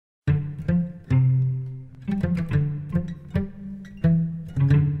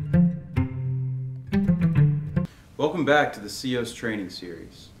Welcome back to the SIOS training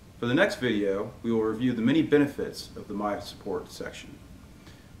series. For the next video, we will review the many benefits of the mySupport section.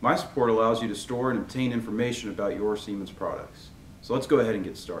 mySupport allows you to store and obtain information about your Siemens products. So let's go ahead and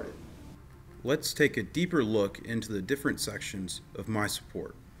get started. Let's take a deeper look into the different sections of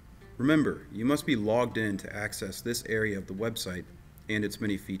mySupport. Remember, you must be logged in to access this area of the website and its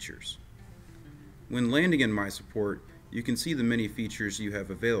many features. When landing in mySupport, you can see the many features you have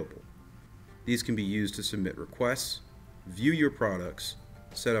available. These can be used to submit requests, view your products,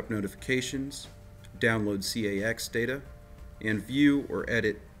 set up notifications, download CAX data, and view or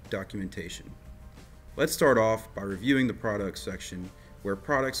edit documentation. Let's start off by reviewing the products section where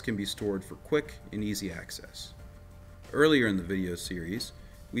products can be stored for quick and easy access. Earlier in the video series,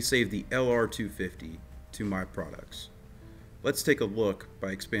 we saved the LR250 to My Products. Let's take a look by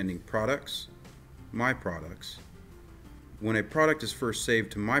expanding Products, My Products. When a product is first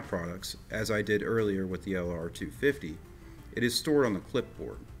saved to My Products, as I did earlier with the LR250, it is stored on the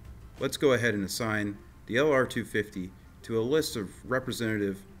clipboard. Let's go ahead and assign the LR250 to a list of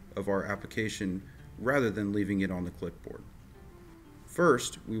representative of our application rather than leaving it on the clipboard.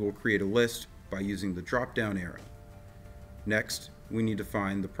 First, we will create a list by using the drop-down arrow. Next, we need to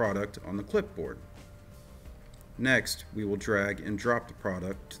find the product on the clipboard. Next, we will drag and drop the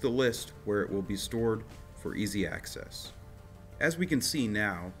product to the list where it will be stored for easy access. As we can see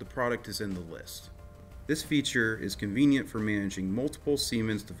now, the product is in the list. This feature is convenient for managing multiple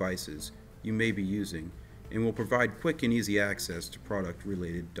Siemens devices you may be using and will provide quick and easy access to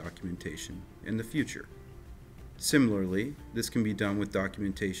product-related documentation in the future. Similarly, this can be done with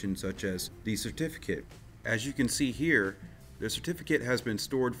documentation such as the certificate. As you can see here, the certificate has been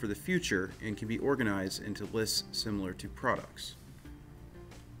stored for the future and can be organized into lists similar to products.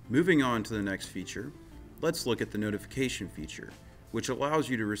 Moving on to the next feature, let's look at the notification feature, which allows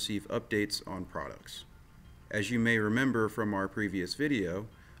you to receive updates on products. As you may remember from our previous video,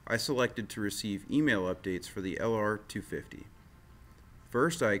 I selected to receive email updates for the LR250.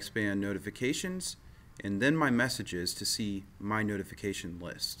 First, I expand notifications and then my messages to see my notification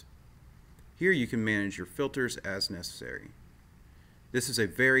list. Here you can manage your filters as necessary. This is a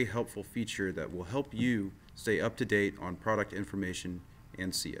very helpful feature that will help you stay up to date on product information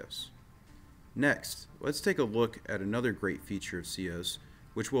and SIOS. Next, let's take a look at another great feature of SIOS,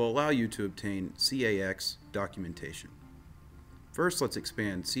 which will allow you to obtain CAX documentation. First, let's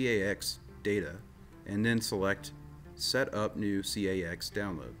expand CAX data and then select Set Up New CAX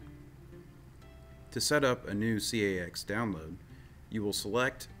Download. To set up a new CAX download, you will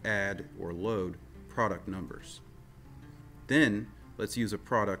select Add or Load product numbers. Then, let's use a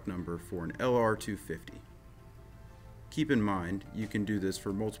product number for an LR250. Keep in mind, you can do this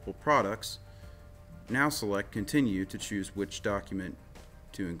for multiple products. Now select Continue to choose which document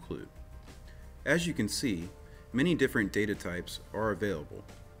to include. As you can see, many different data types are available.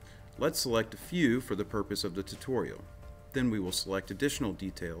 Let's select a few for the purpose of the tutorial. Then we will select additional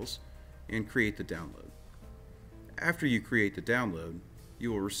details and create the download. After you create the download,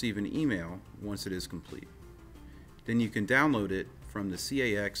 you will receive an email once it is complete. Then you can download it from the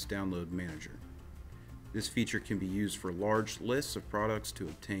CAX Download Manager. This feature can be used for large lists of products to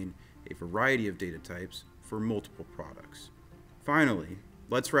obtain a variety of data types for multiple products. Finally,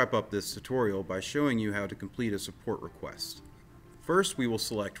 let's wrap up this tutorial by showing you how to complete a support request. First, we will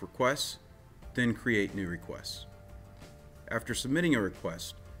select Requests, then Create New Requests. After submitting a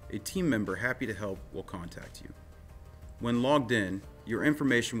request, a team member happy to help will contact you. When logged in, your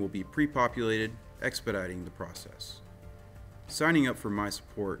information will be pre-populated, expediting the process. Signing up for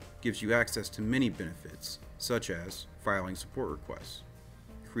mySupport gives you access to many benefits, such as filing support requests,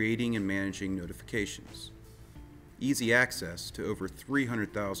 creating and managing notifications, easy access to over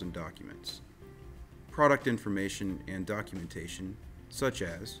 300,000 documents, product information and documentation such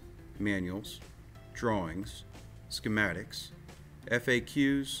as manuals, drawings, schematics,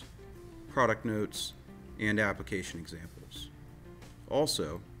 FAQs, product notes, and application examples.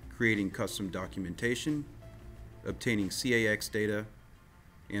 Also, creating custom documentation, obtaining CAX data,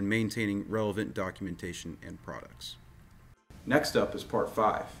 and maintaining relevant documentation and products. Next up is Part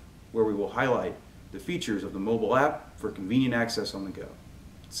 5, where we will highlight the features of the mobile app for convenient access on the go.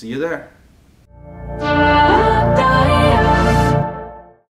 See you there!